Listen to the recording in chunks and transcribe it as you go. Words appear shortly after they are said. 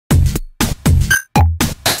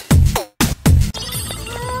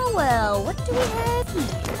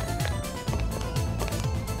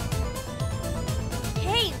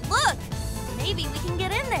Hey, look! Maybe we can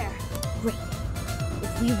get in there. Great.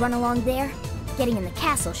 If we run along there, getting in the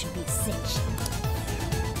castle should be a cinch.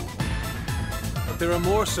 But there are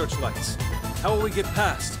more searchlights. How will we get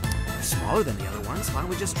past? They're smaller than the other ones. Why don't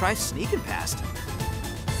we just try sneaking past?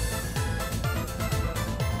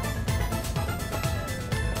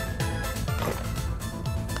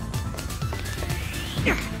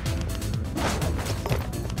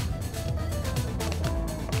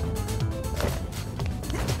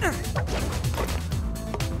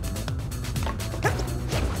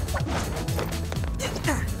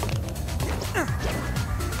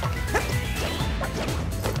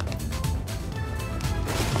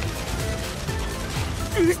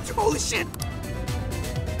 Holy shit!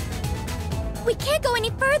 We can't go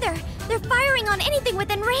any further. They're firing on anything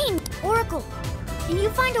within range. Oracle, can you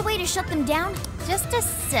find a way to shut them down? Just a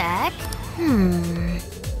sec.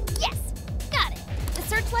 Yes! Got it! The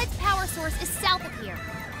searchlight's power source is south of here.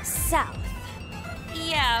 South.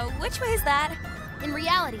 Yeah, which way is that? In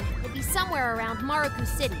reality, it'd be somewhere around Maruku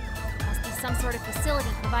City. Must be some sort of facility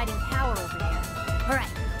providing power over there. All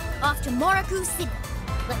right, off to Maruku City.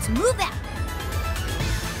 Let's move out.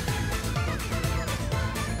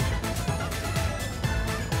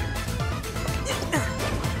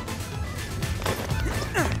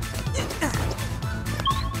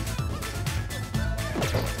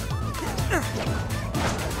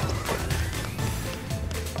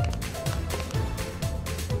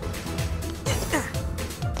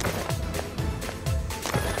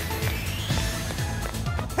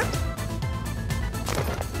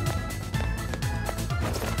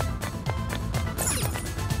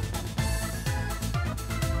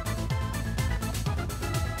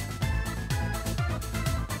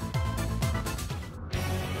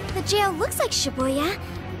 The jail looks like Shibuya,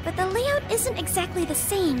 but the layout isn't exactly the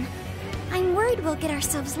same. I'm worried we'll get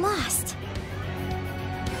ourselves lost.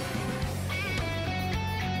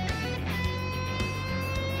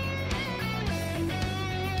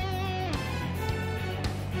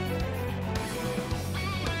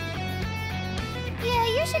 Yeah,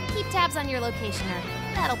 you should keep tabs on your locationer.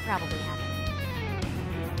 That'll probably happen.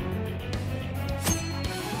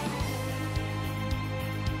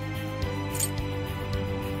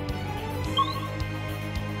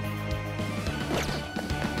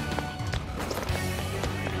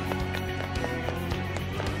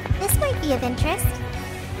 This might be of interest.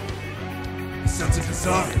 Sense of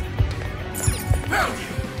design. Found you!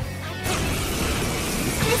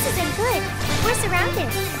 This isn't good. We're surrounded.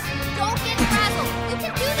 Don't get frazzled! You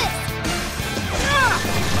can do this!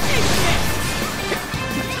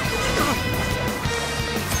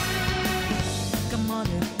 Come on,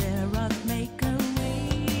 if there are make a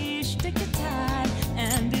wish, take your time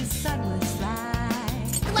and decide what's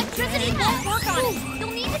right. Electricity won't work on it!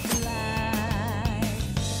 You'll need to...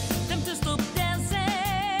 Them to stop dancing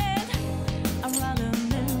around the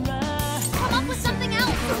mirror. Come up with something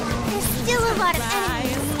else! There's still a lot of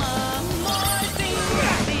enemies.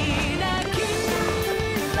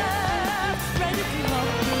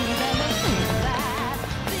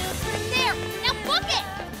 There! Now book it!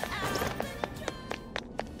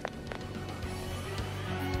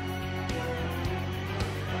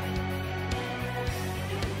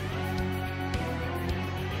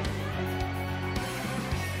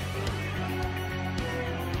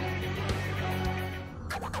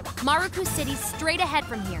 Maruku City's straight ahead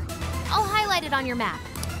from here. I'll highlight it on your map.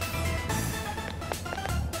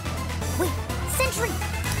 Wait, sentry!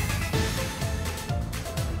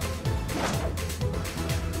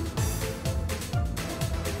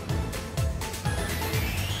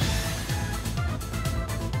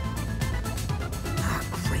 Ah,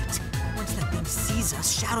 great. Once that thing sees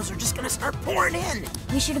us, shadows are just gonna start pouring in.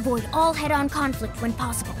 We should avoid all head-on conflict when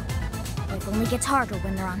possible. Life only gets harder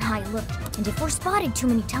when they're on high alert, and if we're spotted too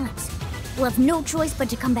many times, we'll have no choice but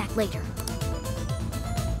to come back later.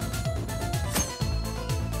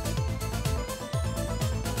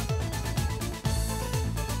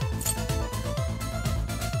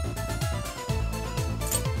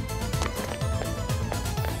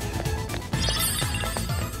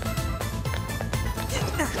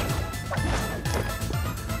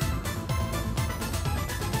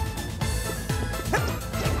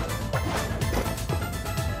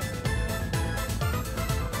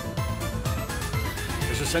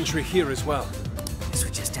 There's a sentry here as well. Guess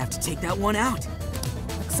we just have to take that one out.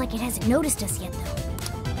 Looks like it hasn't noticed us yet, though.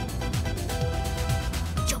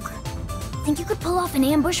 Joker, think you could pull off an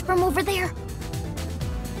ambush from over there?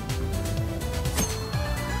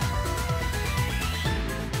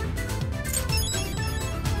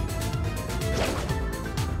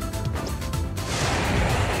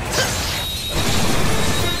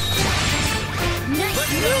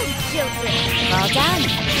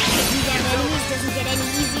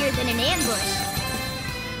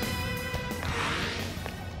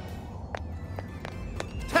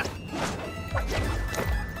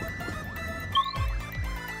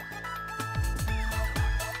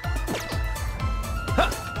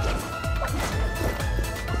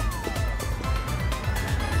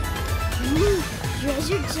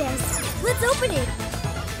 treasure chest. Let's open it.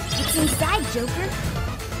 What's inside, Joker?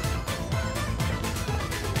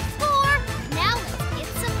 Four. Now let's get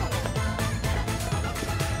some more.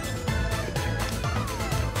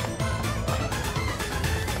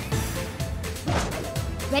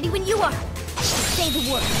 Ready when you are. Say the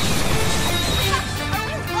word. Are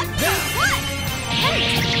we lucky or what? Hey,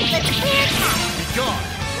 let's clear out. Be gone!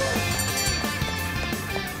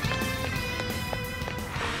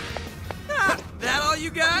 That all you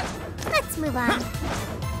got? Let's move on.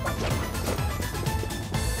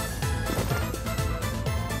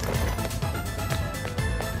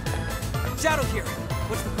 Shadow here.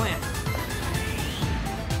 What's the plan?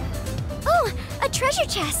 Oh, a treasure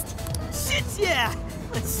chest. Shit, yeah!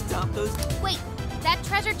 Let's stop those. Wait, that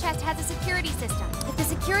treasure chest has a security system. If the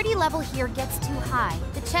security level here gets too high,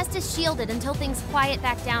 the chest is shielded until things quiet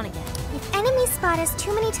back down again. If enemies spot us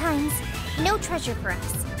too many times, no treasure for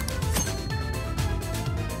us.